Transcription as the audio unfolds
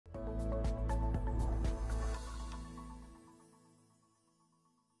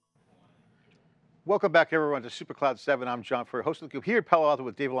Welcome back everyone to Supercloud 7. I'm John Furrier, host of theCUBE, here at Palo Alto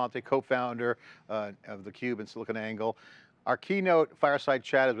with Vellante, co-founder of theCUBE and SiliconANGLE. Our keynote fireside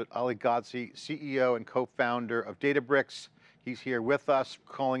chat is with Ali Ghodsi, CEO and co-founder of Databricks. He's here with us,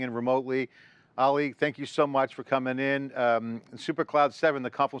 calling in remotely. Ali, thank you so much for coming in. Supercloud 7, the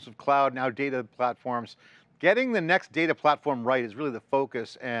confluence of cloud, now data platforms. Getting the next data platform right is really the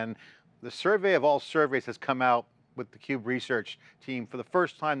focus, and the survey of all surveys has come out with the theCUBE research team for the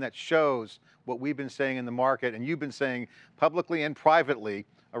first time that shows what we've been saying in the market and you've been saying publicly and privately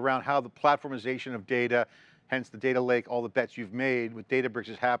around how the platformization of data, hence the data lake, all the bets you've made with Databricks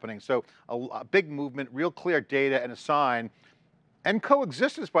is happening. So a big movement, real clear data and a sign, and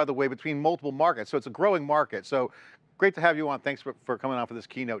coexistence, by the way, between multiple markets. So it's a growing market. So great to have you on. Thanks for coming on for this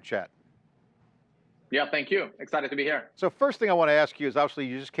keynote chat. Yeah, thank you. Excited to be here. So first thing I want to ask you is, obviously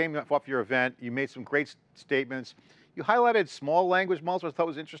you just came off your event, you made some great statements. You highlighted small language models, which I thought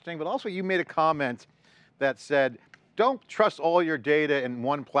was interesting, but also you made a comment that said, don't trust all your data in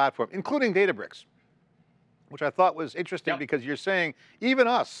one platform, including Databricks, which I thought was interesting. Yep. Because you're saying, even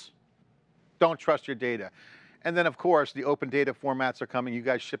us, don't trust your data. And then of course, the open data formats are coming, you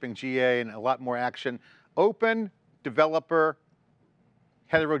guys shipping GA and a lot more action. Open, developer,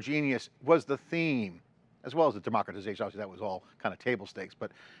 heterogeneous was the theme, as well as the democratization. Obviously that was all kind of table stakes,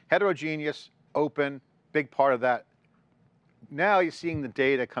 but heterogeneous, open, big part of that. Now you're seeing the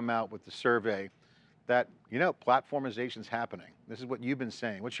data come out with the survey that, platformization's happening. This is what you've been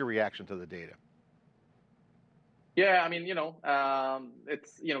saying. What's your reaction to the data? Yeah, I mean,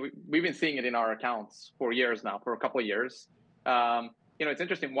 it's, we've been seeing it in our accounts for years now, for a couple of years. It's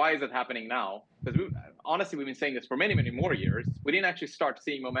interesting. Why is it happening now? Because honestly, we've been saying this for many, many more years. We didn't actually start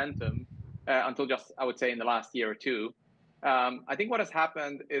seeing momentum until just, I would say, in the last year or two. I think what has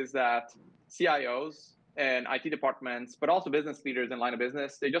happened is that CIOs and IT departments, but also business leaders in line of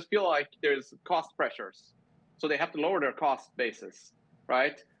business, they just feel like there's cost pressures. So they have to lower their cost basis,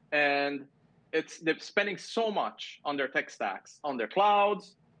 right? And they're spending so much on their tech stacks, on their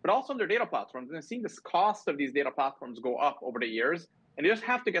clouds, but also on their data platforms. And they're seeing this cost of these data platforms go up over the years, and they just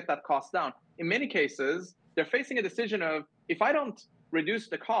have to get that cost down. In many cases, they're facing a decision of, if I don't reduce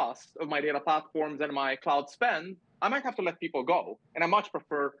the cost of my data platforms and my cloud spend, I might have to let people go. And I much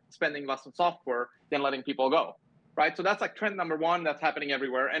prefer spending less on software than letting people go, right? So that's like trend number one that's happening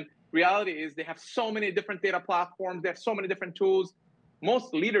everywhere. And reality is they have so many different data platforms. They have so many different tools.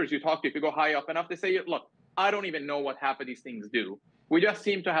 Most leaders you talk to, if you go high up enough, they say, look, I don't even know what half of these things do. We just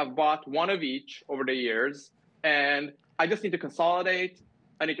seem to have bought one of each over the years. And I just need to consolidate.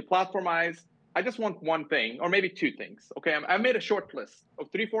 I need to platformize. I just want one thing, or maybe two things. Okay, I made a short list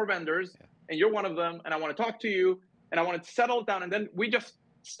of 3-4 vendors, and you're one of them, and I want to talk to you, and I want to settle it down, and then we just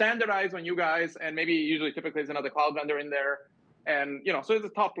standardize on you guys, and maybe usually typically there's another cloud vendor in there, and so it's a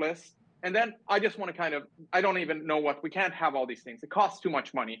top list. And then I just want to I don't even know we can't have all these things. It costs too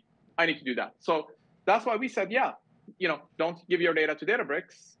much money. I need to do that. So that's why we said, yeah, don't give your data to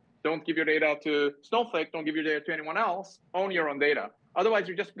Databricks. Don't give your data to Snowflake. Don't give your data to anyone else. Own your own data. Otherwise,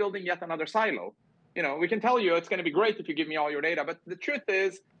 you're just building yet another silo. We can tell you it's going to be great if you give me all your data, but the truth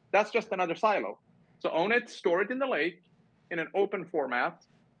is that's just another silo. So own it, store it in the lake in an open format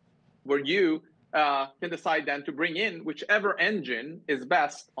where you can decide then to bring in whichever engine is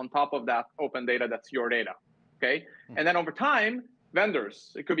best on top of that open data that's your data, okay? And then over time,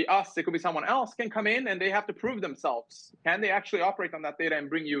 vendors, it could be us, it could be someone else, can come in and they have to prove themselves. Can they actually operate on that data and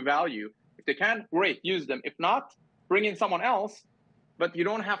bring you value? If they can, great, use them. If not, bring in someone else, but you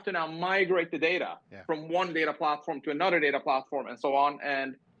don't have to now migrate the data from one data platform to another data platform and so on.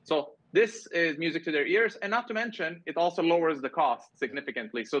 And so this is music to their ears. And not to mention, it also lowers the cost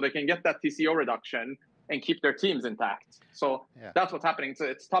significantly. So they can get that TCO reduction and keep their teams intact. So that's what's happening. So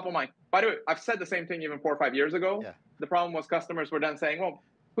it's top of mind. By the way, I've said the same thing even 4 or 5 years ago. The problem was customers were then saying, well,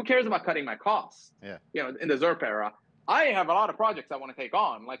 who cares about cutting my costs? In the ZIRP era. I have a lot of projects I want to take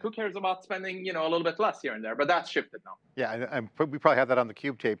on. Like, who cares about spending, a little bit less here and there? But that's shifted now. Yeah, and we probably have that on the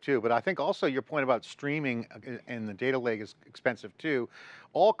CUBE tape too. But I think also your point about streaming in the data lake is expensive too.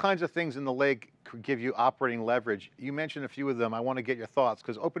 All kinds of things in the lake could give you operating leverage. You mentioned a few of them. I want to get your thoughts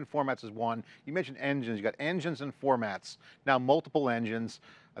because open formats is one. You mentioned engines. You got engines and formats. Now multiple engines.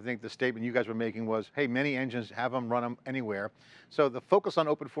 I think the statement you guys were making was, hey, many engines, have them, run them anywhere. So the focus on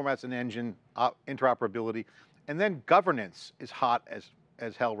open formats and engine interoperability. And then governance is hot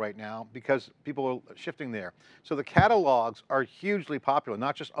as hell right now because people are shifting there. So the catalogs are hugely popular,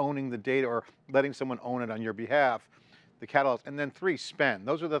 not just owning the data or letting someone own it on your behalf. The catalogs, and then 3, spend.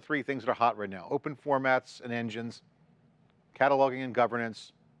 Those are the 3 things that are hot right now. Open formats and engines, cataloging and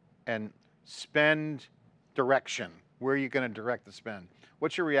governance, and spend direction. where are you going to direct the spend?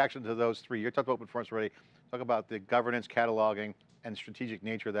 What's your reaction to those three? You talked about open forms already. Talk about the governance, cataloging, and strategic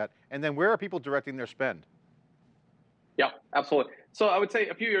nature of that. And then where are people directing their spend? Yeah, absolutely. So I would say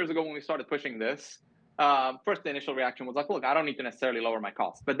a few years ago when we started pushing this, first the initial reaction was like, look, I don't need to necessarily lower my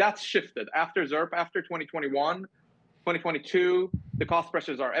costs. But that's shifted. After ZIRP, after 2021, 2022, the cost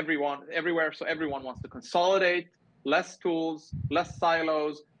pressures are everywhere. So everyone wants to consolidate, less tools, less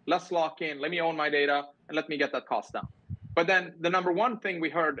silos, less lock-in. Let me own my data and let me get that cost down. But then the number one thing we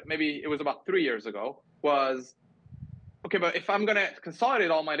heard, maybe it was about 3 years ago, was, okay, but if I'm going to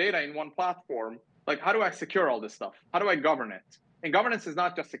consolidate all my data in one platform, like how do I secure all this stuff? How do I govern it? And governance is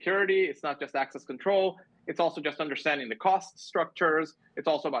not just security. It's not just access control. It's also just understanding the cost structures. It's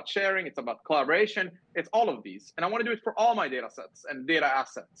also about sharing. It's about collaboration. It's all of these. And I want to do it for all my data sets and data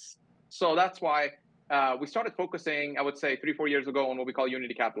assets. So that's why we started focusing, I would say 3-4 years ago, on what we call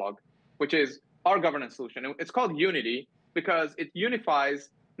Unity Catalog, which is our governance solution. And it's called Unity because it unifies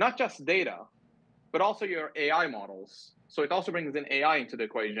not just data, but also your AI models. So it also brings in AI into the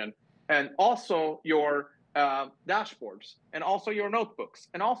equation, and also your dashboards, and also your notebooks,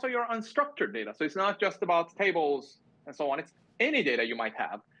 and also your unstructured data. So it's not just about tables and so on. It's any data you might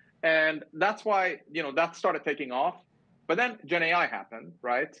have. And that's why, that started taking off. But then Gen AI happened,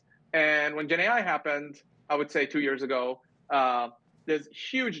 right? And when Gen AI happened, I would say 2 years ago, there's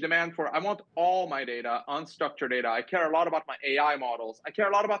huge demand for, I want all my data, unstructured data. I care a lot about my AI models. I care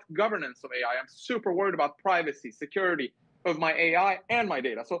a lot about governance of AI. I'm super worried about privacy, security of my AI and my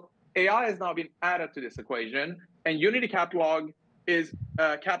data. So AI has now been added to this equation, and Unity Catalog is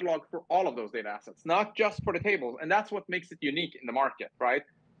a catalog for all of those data assets, not just for the tables. And that's what makes it unique in the market, right?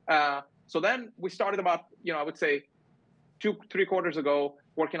 So then we started about, I would say 2-3 quarters ago,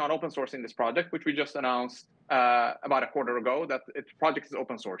 working on open sourcing this project, which we just announced about a quarter ago, that the project is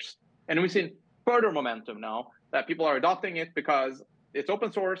open source. And we've seen further momentum now that people are adopting it because it's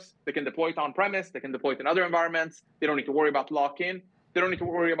open source. They can deploy it on premise. They can deploy it in other environments. They don't need to worry about lock-in. They don't need to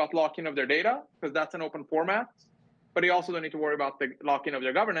worry about lock-in of their data because that's an open format. But they also don't need to worry about the lock-in of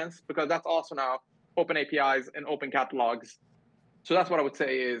their governance because that's also now open APIs and open catalogs. So that's what I would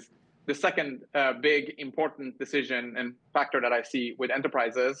say is the second big important decision and factor that I see with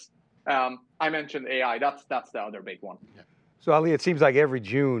enterprises. I mentioned AI. That's the other big one. Yeah. So Ali, it seems like every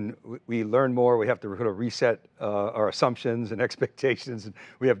June we learn more. We have to sort of reset our assumptions and expectations, and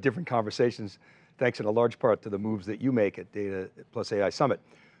we have different conversations, thanks in a large part to the moves that you make at Data Plus AI Summit.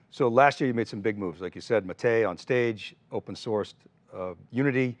 So last year you made some big moves, like you said, Mate on stage, open sourced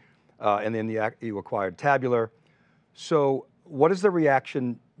Unity, and then you acquired Tabular. So what has the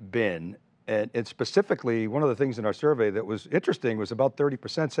reaction been? And specifically, one of the things in our survey that was interesting was about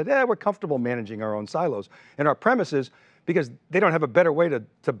 30% said, we're comfortable managing our own silos. And our premise is because they don't have a better way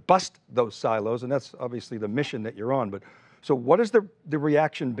to bust those silos, and that's obviously the mission that you're on. But so what has the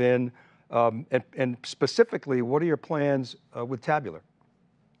reaction been? And specifically, what are your plans with Tabular?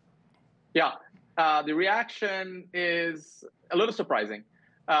 Yeah, the reaction is a little surprising.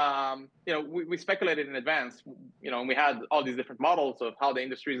 We speculated in advance, and we had all these different models of how the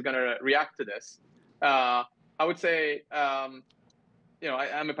industry is going to react to this. I would say, I'm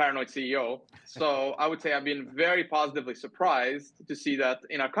a paranoid CEO, so I would say I've been very positively surprised to see that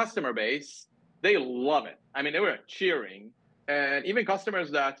in our customer base, they love it. I mean, they were cheering, and even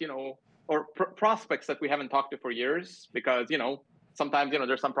customers that, or prospects that we haven't talked to for years, because, sometimes,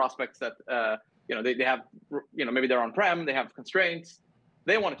 there's some prospects that, they have, maybe they're on-prem, they have constraints.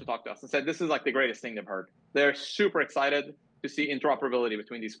 They wanted to talk to us and said, this is like the greatest thing they've heard. They're super excited to see interoperability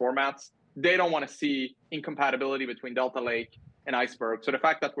between these formats. They don't want to see incompatibility between Delta Lake and Iceberg. So the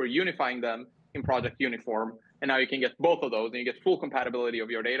fact that we're unifying them in Project Uniform, and now you can get both of those and you get full compatibility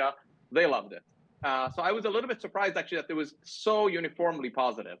of your data, they loved it. So I was a little bit surprised actually that it was so uniformly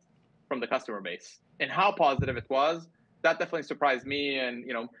positive from the customer base. And how positive it was, that definitely surprised me and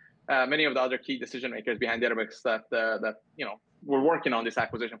many of the other key decision makers behind Databricks that we're working on this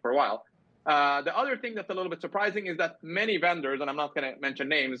acquisition for a while. The other thing that's a little bit surprising is that many vendors, and I'm not going to mention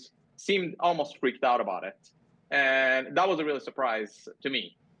names, seemed almost freaked out about it. And that was a real surprise to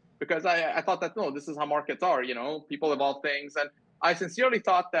me because I thought that, no, this is how markets are, people evolve things. And I sincerely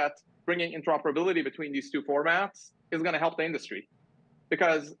thought that bringing interoperability between these two formats is going to help the industry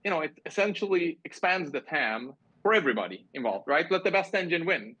because, it essentially expands the TAM for everybody involved, right? Let the best engine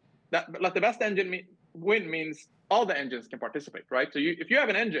win. Let the best engine win means all the engines can participate, right? So if you have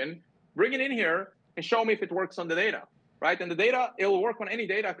an engine, bring it in here and show me if it works on the data, right? And the data, it'll work on any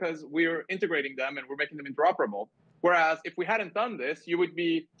data because we're integrating them and we're making them interoperable. Whereas if we hadn't done this, you would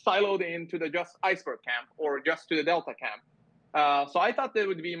be siloed into the just Iceberg camp or just to the Delta camp. So I thought there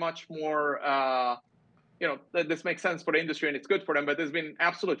would be much more this makes sense for the industry and it's good for them, but there's been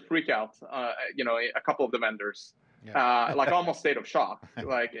absolute freak out, a couple of the vendors, like almost state of shock,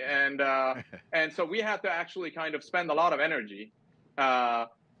 and so we had to actually kind of spend a lot of energy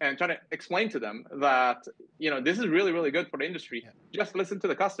and try to explain to them that, this is really, really good for the industry. Just listen to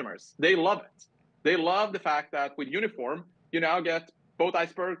the customers. They love it. They love the fact that with Uniform, you now get both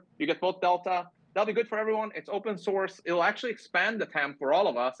Iceberg, you get both Delta. That'll be good for everyone. It's open source. It'll actually expand the TAM for all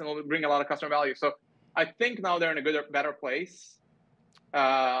of us, and it'll bring a lot of customer value. So I think now they're in a better place.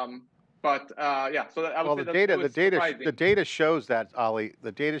 Yeah, so I would say the data shows that, Ali.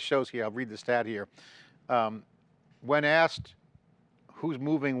 The data shows here, I'll read the stat here. When asked who's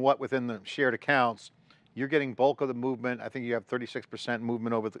moving what within the shared accounts, you're getting bulk of the movement. I think you have 36%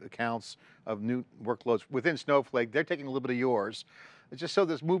 movement over the accounts of new workloads within Snowflake. They're taking a little bit of yours. It's just so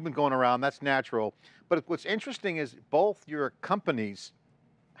there's movement going around, that's natural. But what's interesting is both your companies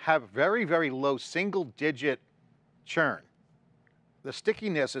have very, very low single-digit churn. The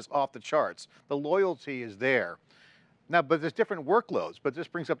stickiness is off the charts. The loyalty is there. Now, but there's different workloads, but this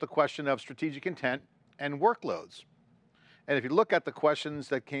brings up the question of strategic intent and workloads. And if you look at the questions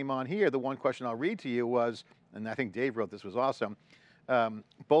that came on here, the one question I'll read to you was, and I think Dave wrote this, was awesome.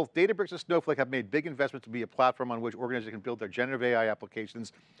 Both Databricks and Snowflake have made big investments to be a platform on which organizations can build their generative AI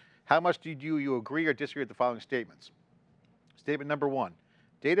applications. How much do you agree or disagree with the following statements? Statement number one,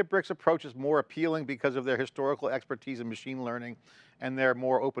 Databricks' approach is more appealing because of their historical expertise in machine learning and their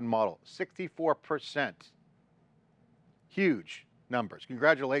more open model. 64%. Huge numbers,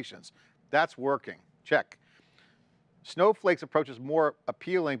 congratulations. That's working, check. Snowflake's approach is more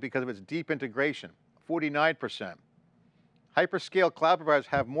appealing because of its deep integration, 49%. Hyperscale cloud providers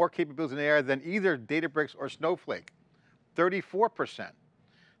have more capabilities in AI than either Databricks or Snowflake, 34%.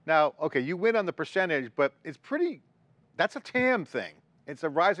 Now, okay, you win on the percentage, but it's that's a TAM thing. It's a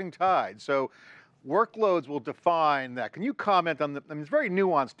rising tide. So workloads will define that. Can you comment on it's very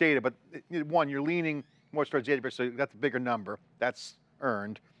nuanced data, but one, you're leaning more towards Databricks, so that's a bigger number. That's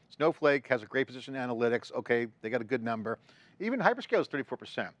earned. Snowflake has a great position in analytics. Okay, they got a good number. Even hyperscale is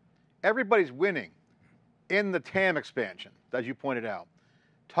 34%. Everybody's winning in the TAM expansion, as you pointed out.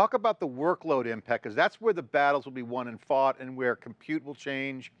 Talk about the workload impact, because that's where the battles will be won and fought, and where compute will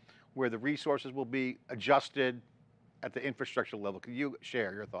change, where the resources will be adjusted at the infrastructure level. Can you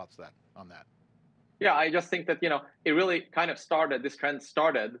share your thoughts on that? Yeah, I just think that, it really kind of started, this trend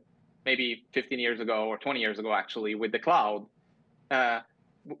started maybe 15 years ago or 20 years ago, actually, with the cloud.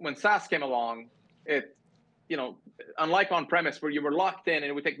 When SaaS came along, unlike on-premise where you were locked in and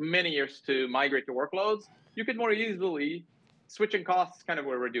it would take many years to migrate your workloads, you could more easily, switching costs kind of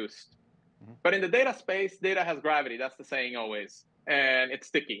were reduced. But in the data space, data has gravity, that's the saying always, and it's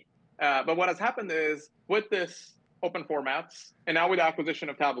sticky. But what has happened is, with this open formats, and now with the acquisition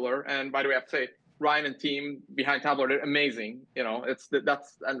of Tabular, and by the way, I have to say, Ryan and team behind Tabular, they're amazing.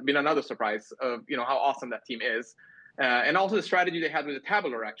 That's been another surprise of how awesome that team is. And also the strategy they had with the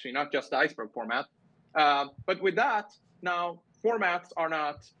Tabular, actually, not just the Iceberg format. But with that, now formats are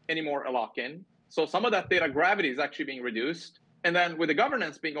not anymore a lock-in. So some of that data gravity is actually being reduced. And then with the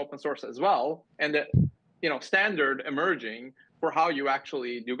governance being open source as well, and the standard emerging for how you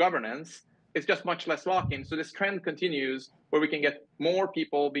actually do governance, it's just much less lock-in. So this trend continues where we can get more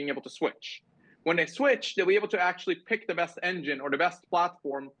people being able to switch. When they switch, they'll be able to actually pick the best engine or the best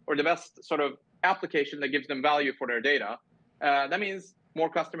platform or the best sort of application that gives them value for their data. That means more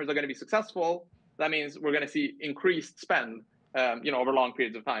customers are going to be successful. That means we're going to see increased spend, over long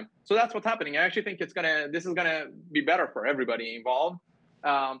periods of time. So that's what's happening. I actually think this is going to be better for everybody involved.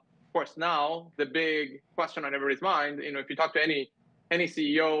 Of course, now the big question on everybody's mind, if you talk to any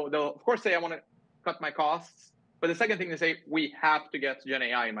CEO, they'll of course say, I want to cut my costs. But the second thing they say, we have to get Gen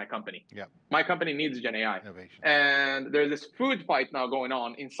AI in my company. Yeah. My company needs Gen AI. Innovation. And there's this food fight now going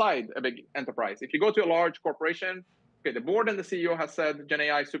on inside a big enterprise. If you go to a large corporation, okay, the board and the CEO has said Gen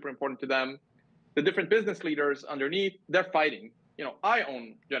AI is super important to them. The different business leaders underneath, they're fighting. I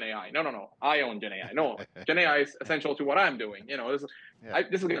own Gen AI. No, I own Gen AI. No, Gen AI is essential to what I'm doing. This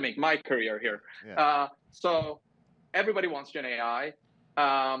is going to make my career here. Yeah. So everybody wants Gen AI.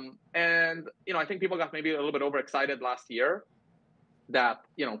 And I think people got maybe a little bit overexcited last year that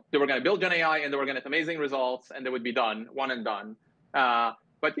they were going to build Gen AI and they were going to get amazing results and they would be done, one and done.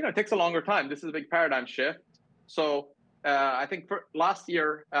 But it takes a longer time. This is a big paradigm shift. So I think for last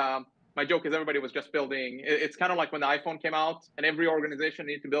year, my joke is everybody was just building. It's kind of like when the iPhone came out and every organization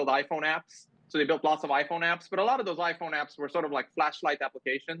needed to build iPhone apps. So they built lots of iPhone apps, but a lot of those iPhone apps were sort of like flashlight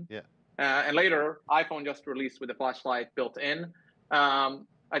applications. Yeah. And later, iPhone just released with the flashlight built in.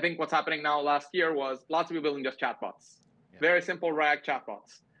 I think what's happening now last year was lots of people building just chatbots, very simple RAG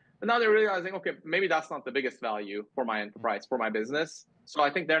chatbots. But now they're realizing, okay, maybe that's not the biggest value for my enterprise, for my business. So I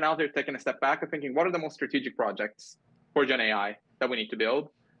think they're taking a step back and thinking, what are the most strategic projects for Gen AI that we need to build?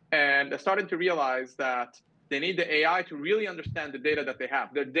 And they're starting to realize that they need the AI to really understand the data that they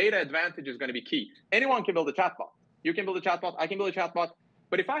have. Their data advantage is going to be key. Anyone can build a chatbot. You can build a chatbot, I can build a chatbot.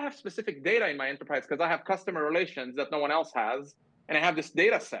 But if I have specific data in my enterprise, because I have customer relations that no one else has, and I have this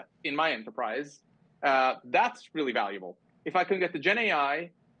data set in my enterprise, that's really valuable. If I can get the Gen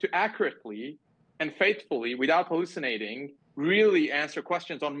AI to accurately and faithfully, without hallucinating, really answer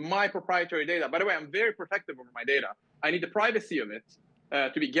questions on my proprietary data. By the way, I'm very protective over my data. I need the privacy of it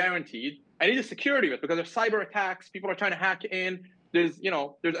to be guaranteed. I need the security of it because there's cyber attacks. People are trying to hack in. There's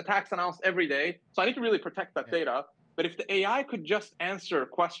attacks announced every day. So I need to really protect that data. But if the AI could just answer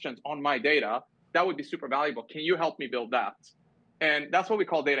questions on my data, that would be super valuable. Can you help me build that? And that's what we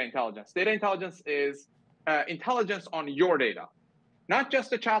call data intelligence. Data intelligence is intelligence on your data, not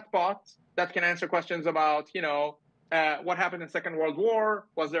just a chatbot that can answer questions about, what happened in the Second World War?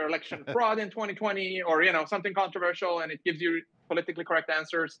 Was there election fraud in 2020? Or, something controversial, and it gives you politically correct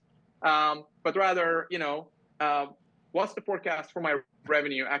answers. But rather, what's the forecast for my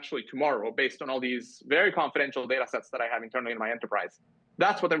revenue actually tomorrow based on all these very confidential data sets that I have internally in my enterprise?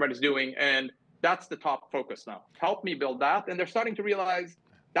 That's what everybody's doing. And that's the top focus now. Help me build that. And they're starting to realize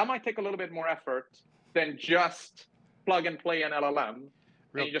that might take a little bit more effort than just plug and play an LLM.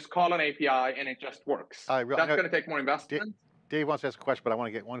 And you just call an API and it just works. That's going to take more investment. Dave wants to ask a question, but I want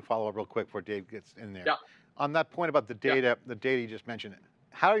to get one follow-up real quick before Dave gets in there. Yeah. On that point about the data, the data you just mentioned,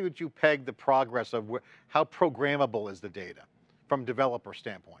 how would you peg the progress of how programmable is the data from developer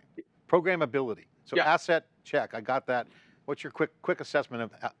standpoint? Programmability. So asset, check, I got that. What's your quick assessment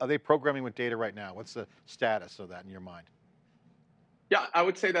of, are they programming with data right now? What's the status of that in your mind? Yeah, I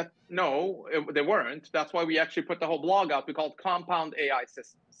would say that no, they weren't. That's why we actually put the whole blog out. We called Compound AI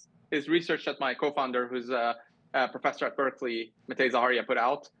Systems. It's research that my co-founder, who's a professor at Berkeley, Matej Zaharia, put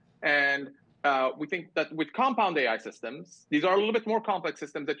out. And we think that with compound AI systems, these are a little bit more complex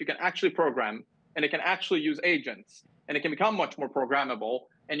systems that you can actually program, and it can actually use agents, and it can become much more programmable,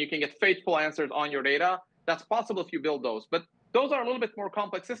 and you can get faithful answers on your data. That's possible if you build those. But those are a little bit more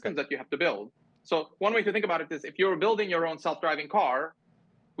complex systems that you have to build. So one way to think about it is if you're building your own self-driving car,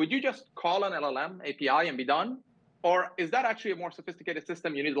 would you just call an LLM API and be done? Or is that actually a more sophisticated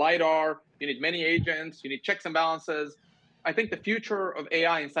system? You need LiDAR, you need many agents, you need checks and balances. I think the future of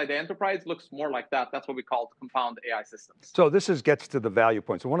AI inside the enterprise looks more like that. That's what we call compound AI systems. So this gets to the value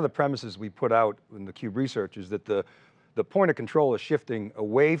point. So one of the premises we put out in the CUBE research is that the point of control is shifting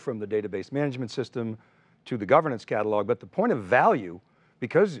away from the database management system to the governance catalog, but the point of value,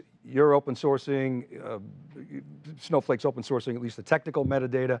 because you're open sourcing, Snowflake's open sourcing at least the technical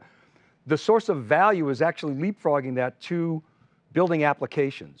metadata, the source of value is actually leapfrogging that to building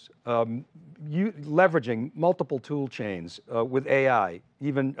applications, leveraging multiple tool chains with AI,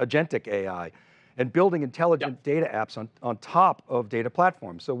 even agentic AI, and building intelligent data apps on top of data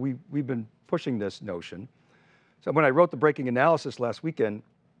platforms. So we've been pushing this notion. So when I wrote the breaking analysis last weekend,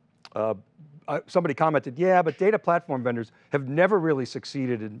 somebody commented, yeah, but data platform vendors have never really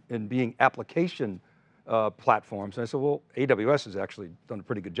succeeded in being application platforms. And I said, well, AWS has actually done a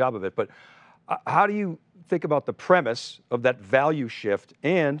pretty good job of it, but how do you think about the premise of that value shift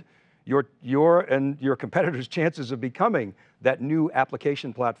and your competitors' chances of becoming that new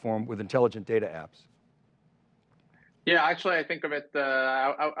application platform with intelligent data apps? Yeah, actually, I think of it,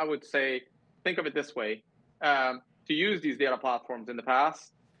 I would say, think of it this way. To use these data platforms in the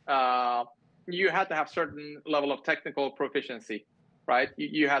past, you had to have certain level of technical proficiency, right?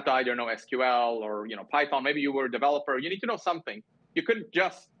 You had to either know SQL or Python. Maybe you were a developer. You need to know something. You couldn't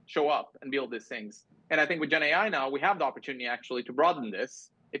just show up and build these things. And I think with Gen AI now, we have the opportunity actually to broaden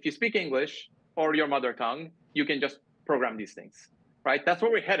this. If you speak English or your mother tongue, you can just program these things, right? That's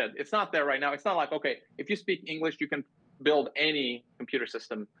where we're headed. It's not there right now. It's not like, okay, if you speak English, you can build any computer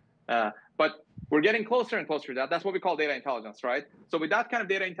system. But we're getting closer and closer to that. That's what we call data intelligence, right? So with that kind of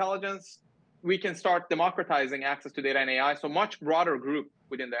data intelligence, we can start democratizing access to data and AI. So much broader group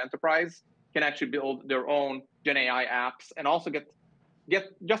within the enterprise can actually build their own Gen AI apps and also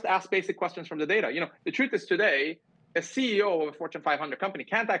just ask basic questions from the data. The truth is today, a CEO of a Fortune 500 company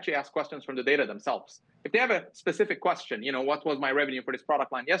can't actually ask questions from the data themselves. If they have a specific question, what was my revenue for this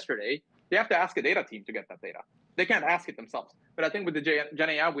product line yesterday, they have to ask a data team to get that data. They can't ask it themselves. But I think with the Gen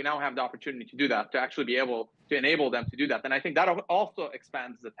AI, we now have the opportunity to do that, to actually be able to enable them to do that. And I think that also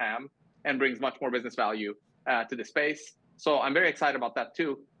expands the TAM and brings much more business value to the space. So I'm very excited about that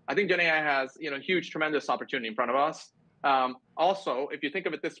too. I think Gen AI has huge, tremendous opportunity in front of us. Also, if you think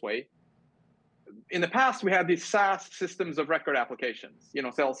of it this way, in the past, we had these SaaS systems of record applications,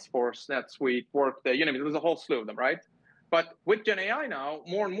 Salesforce, NetSuite, Workday, there's a whole slew of them, right? But with Gen AI now,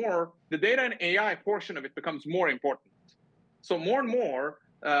 more and more, the data and AI portion of it becomes more important. So more and more,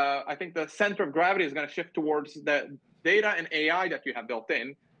 I think the center of gravity is going to shift towards the data and AI that you have built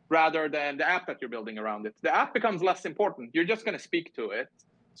in, rather than the app that you're building around it. The app becomes less important. You're just going to speak to it.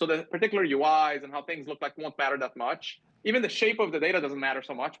 So the particular UIs and how things look like won't matter that much. Even the shape of the data doesn't matter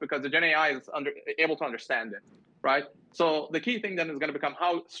so much because the Gen AI is able to understand it, right? So the key thing then is going to become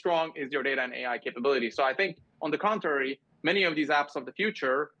how strong is your data and AI capability. So I think, on the contrary, many of these apps of the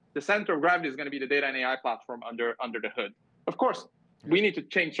future, the center of gravity is going to be the data and AI platform under the hood. Of course, we need to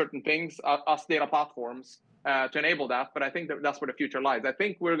change certain things, us data platforms, to enable that, but I think that's where the future lies. I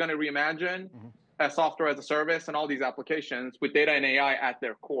think we're going to reimagine software as a service and all these applications with data and AI at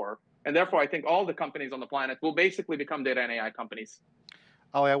their core. And therefore, I think all the companies on the planet will basically become data and AI companies.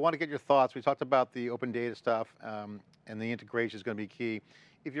 Ali, I want to get your thoughts. We talked about the open data stuff, and the integration is going to be key.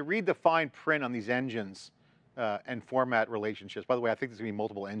 If you read the fine print on these engines and format relationships, by the way, I think there's going to be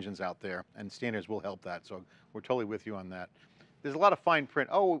multiple engines out there, and standards will help that, so we're totally with you on that. There's a lot of fine print.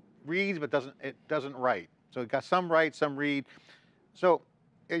 Oh, reads, but it doesn't write. So it got some write, some read. So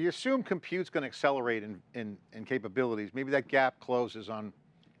you assume compute's going to accelerate in capabilities. Maybe that gap closes on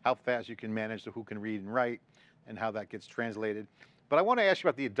how fast you can manage the who can read and write, and how that gets translated. But I want to ask you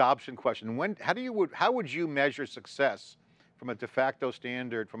about the adoption question. How would you measure success from a de facto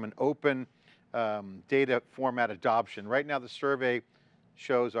standard, from an open data format adoption? Right now, the survey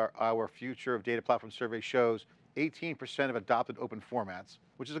shows, our Future of Data Platform survey shows 18% of adopted open formats,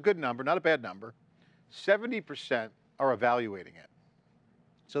 which is a good number, not a bad number. 70% are evaluating it.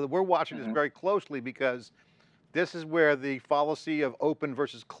 So we're watching this very closely, because this is where the fallacy of open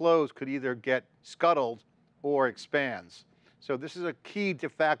versus closed could either get scuttled or expands. So this is a key de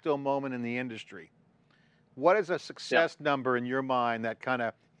facto moment in the industry. What is a success number in your mind that kind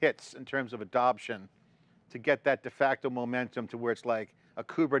of hits in terms of adoption to get that de facto momentum to where it's like a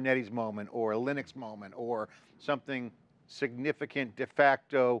Kubernetes moment or a Linux moment or something significant de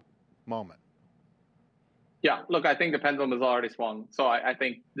facto moment? Yeah, look, I think the pendulum has already swung. So I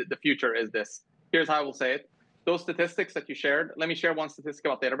think the future is this. Here's how I will say it. Those statistics that you shared, let me share one statistic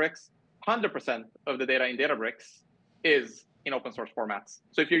about Databricks. 100% of the data in Databricks is in open source formats.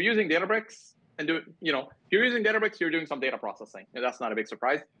 So if you're using Databricks and if you're using Databricks, you're doing some data processing. And that's not a big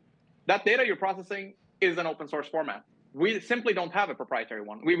surprise. That data you're processing is an open source format. We simply don't have a proprietary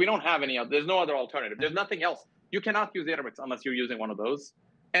one. We don't have any other. There's no other alternative. There's nothing else. You cannot use Databricks unless you're using one of those.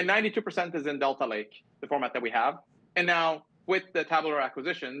 And 92% is in Delta Lake, the format that we have. And now with the Tabular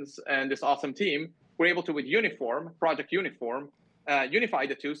acquisitions and this awesome team, we're able to, with Uniform, Project Uniform, unify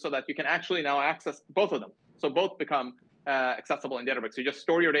the two so that you can actually now access both of them. So both become accessible in Databricks. So you just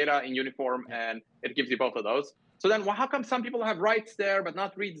store your data in Uniform and it gives you both of those. So then, well, how come some people have writes there but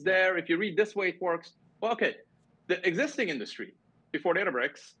not reads there? If you read this way, it works. Well, okay. The existing industry before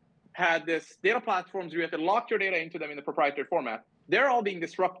Databricks had this data platforms where you had to lock your data into them in the proprietary format. They're all being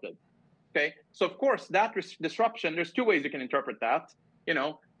disrupted. Okay, so of course that disruption, there's two ways you can interpret that.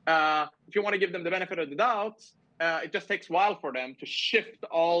 If you want to give them the benefit of the doubt, it just takes a while for them to shift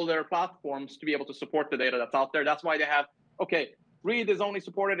all their platforms to be able to support the data that's out there. That's why they have, okay, read is only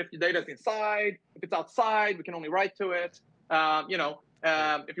supported if the data is inside. If it's outside, we can only write to it.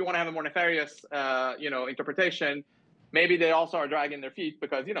 If you want to have a more nefarious, interpretation, maybe they also are dragging their feet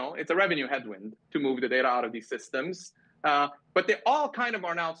because, it's a revenue headwind to move the data out of these systems. But they all kind of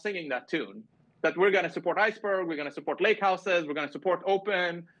are now singing that tune, that we're going to support Iceberg, we're going to support Lakehouses, we're going to support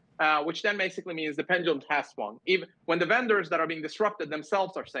Open, which then basically means the pendulum has swung. Even when the vendors that are being disrupted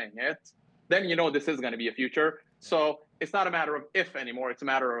themselves are saying it, then this is going to be a future. So it's not a matter of if anymore, it's a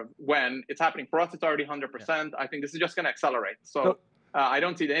matter of when. It's happening for us, it's already 100%. Yeah. I think this is just going to accelerate. So I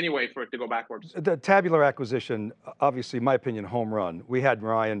don't see any way for it to go backwards. The Tabular acquisition, obviously, in my opinion, home run. We had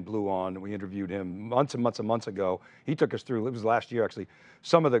Ryan Blue on, we interviewed him months and months and months ago. He took us through, it was last year actually,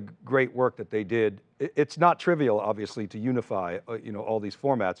 some of the great work that they did. It's not trivial, obviously, to unify all these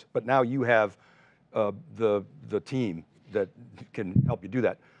formats, but now you have the team that can help you do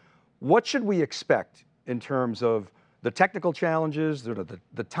that. What should we expect in terms of the technical challenges, the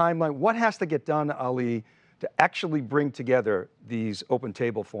timeline? What has to get done, Ali, to actually bring together these open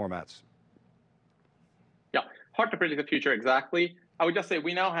table formats? Yeah, hard to predict the future exactly. I would just say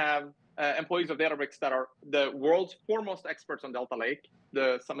we now have employees of Databricks that are the world's foremost experts on Delta Lake.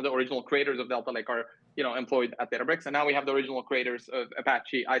 Some of the original creators of Delta Lake are employed at Databricks, and now we have the original creators of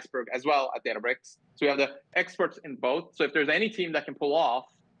Apache Iceberg as well at Databricks. So we have the experts in both. So if there's any team that can pull off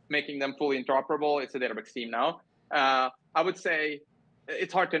making them fully interoperable, it's the Databricks team now. I would say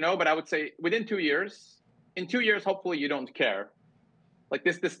it's hard to know, but I would say within 2 years, in 2 years, hopefully you don't care. Like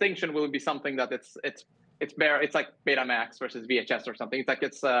this distinction will be something that it's bare. It's like Betamax versus VHS or something. It's like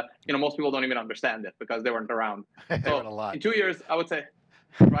most people don't even understand it because they weren't around. They weren't a lot. In 2 years, I would say,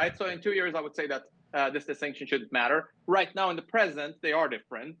 right? So in 2 years, I would say that this distinction shouldn't matter. Right now, in the present, they are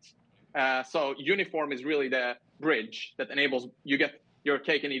different. So uniform is really the bridge that enables you get your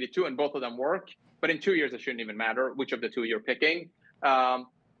cake and eat it too, and both of them work. But in 2 years, it shouldn't even matter which of the two you're picking.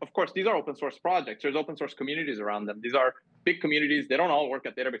 Of course, these are open source projects. There's open source communities around them. These are big communities. They don't all work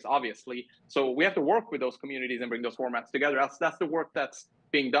at Databricks, obviously. So we have to work with those communities and bring those formats together. That's the work that's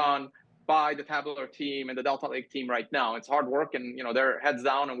being done by the Tabular team and the Delta Lake team right now. It's hard work, and they're heads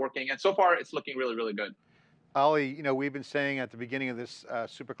down and working. And so far, it's looking really, really good. Ali, we've been saying at the beginning of this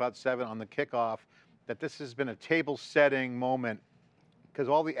Supercloud 7 on the kickoff that this has been a table-setting moment because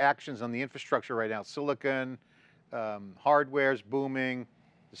all the actions on the infrastructure right now, silicon, hardware's booming,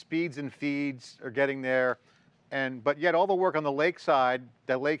 the speeds and feeds are getting there, but yet all the work on the lake side,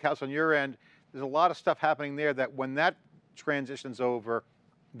 that lake house on your end, there's a lot of stuff happening there that when that transitions over,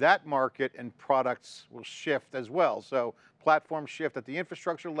 that market and products will shift as well. So platform shift at the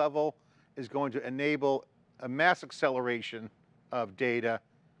infrastructure level is going to enable a mass acceleration of data,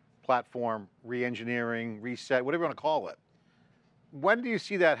 platform, re-engineering, reset, whatever you want to call it. When do you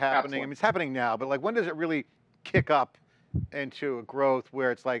see that happening? Absolutely. I mean, it's happening now, but like when does it really kick up into a growth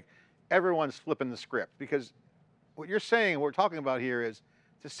where it's like everyone's flipping the script? Because what you're saying, what we're talking about here is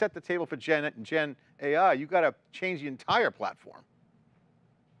to set the table for Gen AI, you got to change the entire platform.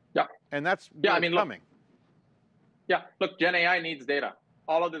 Yeah. And that's where it's coming. Look, Gen AI needs data,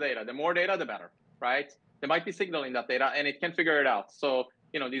 all of the data. The more data, the better, right? There might be signal in that data and it can figure it out. So,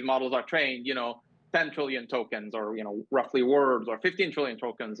 these models are trained, 10 trillion tokens or, roughly words or 15 trillion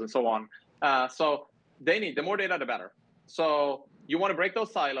tokens and so on. So they need the more data, the better. So you want to break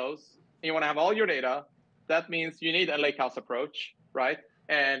those silos and you want to have all your data. That means you need a lakehouse approach, right?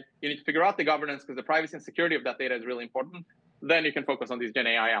 And you need to figure out the governance because the privacy and security of that data is really important. Then you can focus on these Gen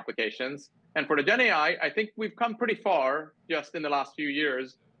AI applications. And for the Gen AI, I think we've come pretty far just in the last few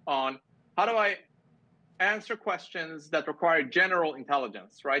years on how do I answer questions that require general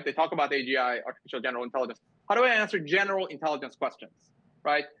intelligence, right? They talk about AGI, artificial general intelligence. How do I answer general intelligence questions,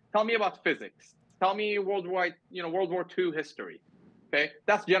 right? Tell me about physics. Tell me World War II history, okay?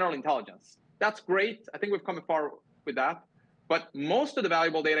 That's general intelligence. That's great. I think we've come far with that. But most of the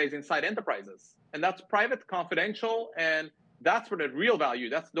valuable data is inside enterprises. And that's private, confidential, and that's where the real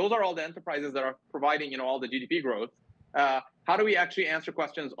value, those are all the enterprises that are providing, all the GDP growth. How do we actually answer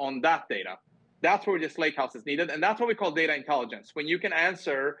questions on that data? That's where this lakehouse is needed. And that's what we call data intelligence, when you can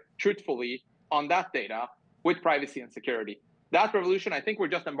answer truthfully on that data with privacy and security. That revolution, I think we're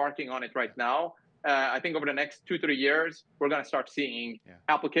just embarking on it right now. I think over the next 2-3 years, we're going to start seeing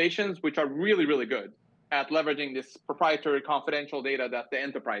applications which are really, really good at leveraging this proprietary confidential data that the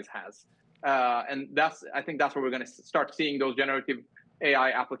enterprise has. And I think that's where we're going to start seeing those generative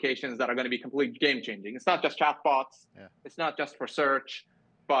AI applications that are going to be completely game-changing. It's not just chatbots. It's not just for search,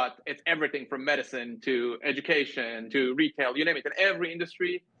 but it's everything from medicine to education to retail, you name it. In every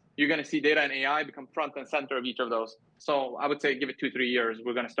industry, you're going to see data and AI become front and center of each of those. So I would say give it 2-3 years,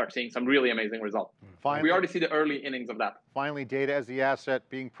 we're going to start seeing some really amazing results. Finally, we already see the early innings of that. Finally, data as the asset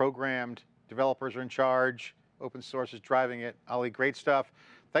being programmed, developers are in charge, open source is driving it. Ali, great stuff.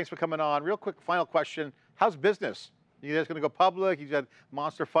 Thanks for coming on. Real quick, final question. How's business? You guys going to go public? You got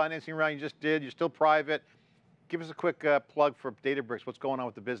monster financing round you just did. You're still private. Give us a quick plug for Databricks. What's going on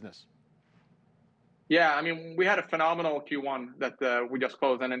with the business? Yeah, I mean, we had a phenomenal Q1 that we just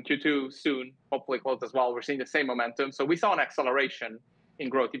closed, and then Q2 soon, hopefully closed as well. We're seeing the same momentum. So we saw an acceleration in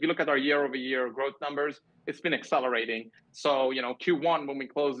growth. If you look at our year-over-year growth numbers, it's been accelerating. So, Q1 when we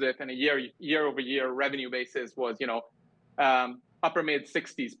closed it, and a year-over-year revenue basis was, upper mid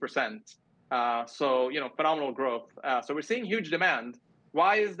 60s%. So, phenomenal growth. So we're seeing huge demand.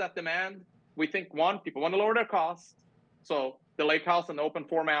 Why is that demand? We think, one, people want to lower their costs. So the lakehouse and the open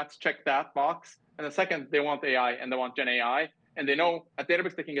formats check that box. And the second, they want AI and they want Gen AI. And they know at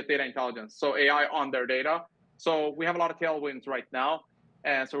Databricks they can get data intelligence. So AI on their data. So we have a lot of tailwinds right now.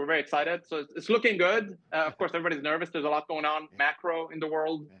 And so we're very excited. So it's looking good. Of course, everybody's nervous. There's a lot going on macro in the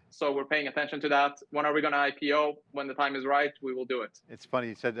world. So we're paying attention to that. When are we going to IPO? When the time is right, we will do it. It's funny,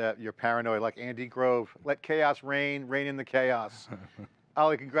 you said you're paranoid, like Andy Grove. Let chaos reign in the chaos.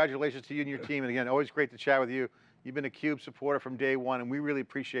 Ali, congratulations to you and your team. And again, always great to chat with you. You've been a CUBE supporter from day one, and we really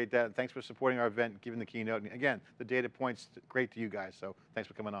appreciate that. And thanks for supporting our event, giving the keynote. And again, the data points, great to you guys. So thanks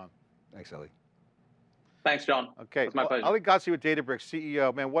for coming on. Thanks, Ali. Thanks, John. Okay, it's my pleasure. Ali Ghodsi with Databricks,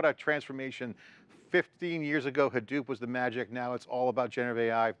 CEO. Man, what a transformation. 15 years ago, Hadoop was the magic. Now it's all about generative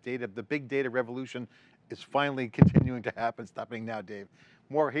AI. Data, the big data revolution is finally continuing to happen. It's happening now, Dave.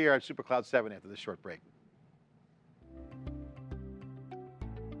 More here at Supercloud 7 after this short break.